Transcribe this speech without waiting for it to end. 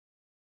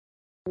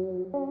Friends,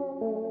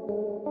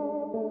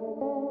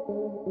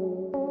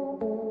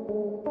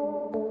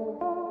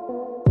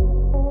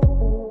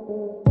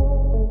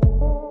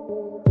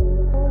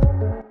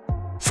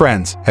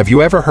 have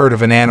you ever heard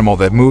of an animal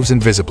that moves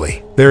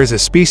invisibly? There is a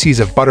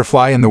species of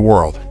butterfly in the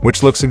world,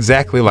 which looks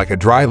exactly like a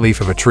dry leaf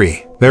of a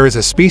tree. There is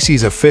a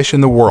species of fish in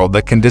the world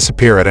that can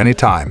disappear at any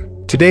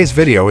time. Today's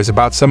video is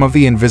about some of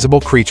the invisible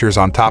creatures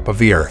on top of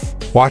the earth.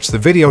 Watch the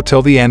video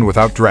till the end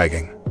without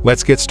dragging.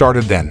 Let's get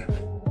started then.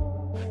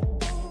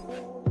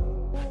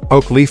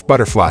 Oak leaf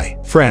butterfly.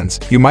 Friends,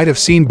 you might have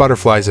seen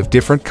butterflies of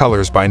different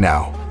colors by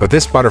now, but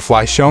this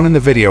butterfly shown in the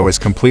video is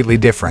completely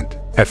different.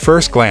 At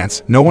first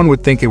glance, no one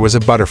would think it was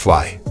a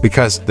butterfly,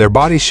 because their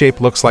body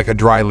shape looks like a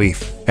dry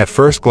leaf. At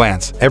first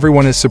glance,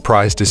 everyone is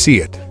surprised to see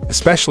it.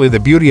 Especially the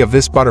beauty of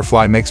this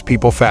butterfly makes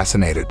people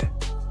fascinated.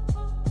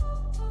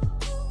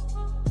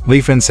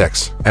 Leaf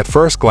insects. At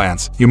first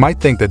glance, you might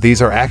think that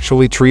these are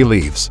actually tree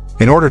leaves.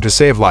 In order to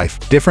save life,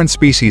 different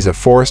species of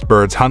forest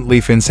birds hunt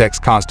leaf insects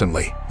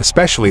constantly.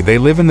 Especially they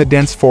live in the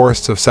dense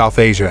forests of South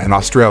Asia and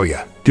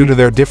Australia. Due to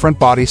their different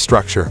body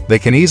structure, they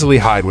can easily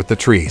hide with the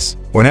trees.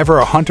 Whenever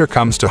a hunter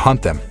comes to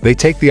hunt them, they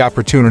take the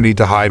opportunity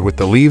to hide with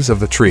the leaves of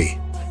the tree.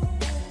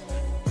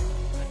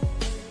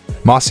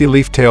 Mossy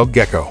leaf-tailed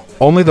gecko.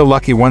 Only the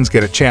lucky ones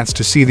get a chance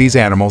to see these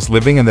animals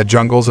living in the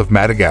jungles of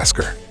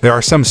Madagascar. There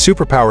are some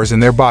superpowers in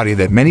their body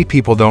that many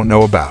people don't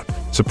know about.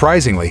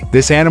 Surprisingly,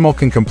 this animal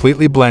can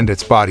completely blend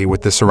its body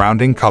with the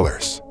surrounding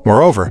colors.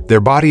 Moreover, their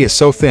body is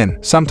so thin,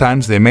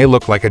 sometimes they may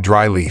look like a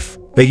dry leaf.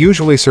 They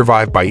usually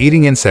survive by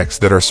eating insects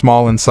that are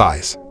small in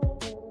size.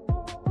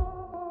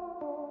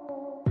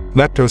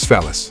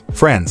 Leptocephalus.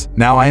 Friends,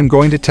 now I am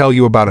going to tell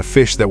you about a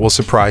fish that will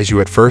surprise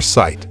you at first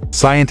sight.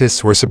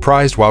 Scientists were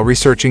surprised while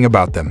researching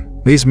about them.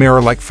 These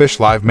mirror-like fish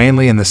live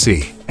mainly in the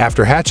sea.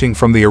 After hatching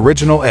from the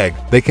original egg,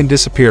 they can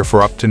disappear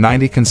for up to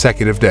 90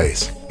 consecutive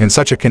days. In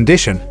such a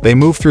condition, they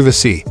move through the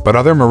sea, but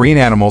other marine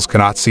animals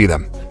cannot see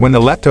them. When the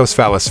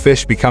Leptocephalus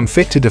fish become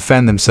fit to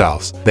defend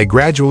themselves, they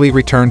gradually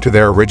return to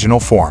their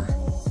original form.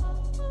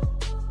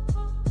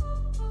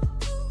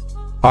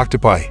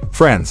 Octopi.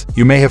 Friends,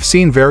 you may have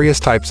seen various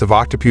types of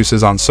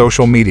octopuses on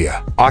social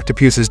media.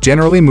 Octopuses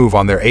generally move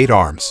on their 8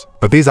 arms,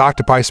 but these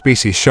octopi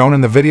species shown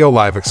in the video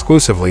live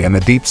exclusively in the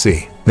deep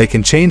sea. They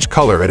can change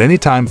color at any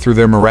time through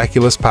their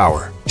miraculous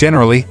power.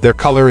 Generally, their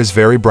color is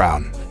very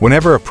brown.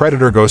 Whenever a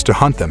predator goes to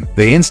hunt them,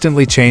 they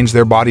instantly change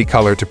their body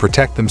color to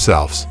protect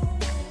themselves.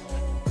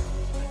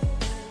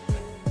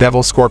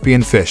 Devil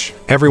scorpion fish.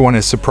 Everyone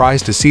is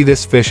surprised to see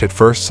this fish at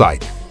first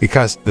sight,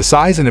 because the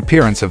size and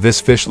appearance of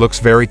this fish looks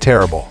very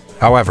terrible.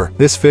 However,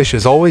 this fish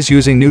is always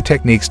using new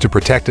techniques to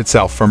protect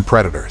itself from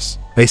predators.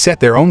 They set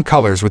their own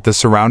colors with the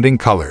surrounding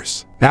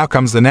colors. Now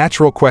comes the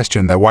natural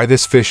question that why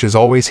this fish is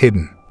always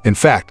hidden. In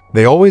fact,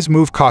 they always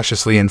move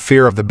cautiously in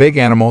fear of the big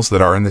animals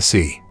that are in the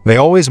sea. They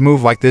always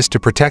move like this to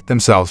protect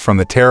themselves from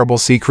the terrible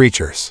sea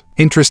creatures.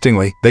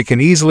 Interestingly, they can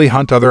easily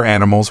hunt other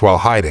animals while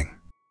hiding.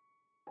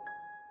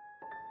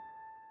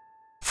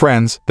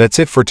 Friends, that's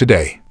it for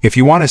today. If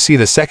you want to see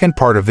the second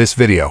part of this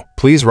video,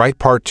 please write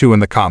part 2 in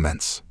the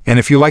comments. And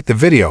if you like the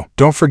video,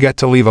 don't forget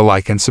to leave a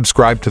like and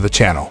subscribe to the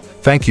channel.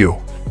 Thank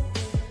you.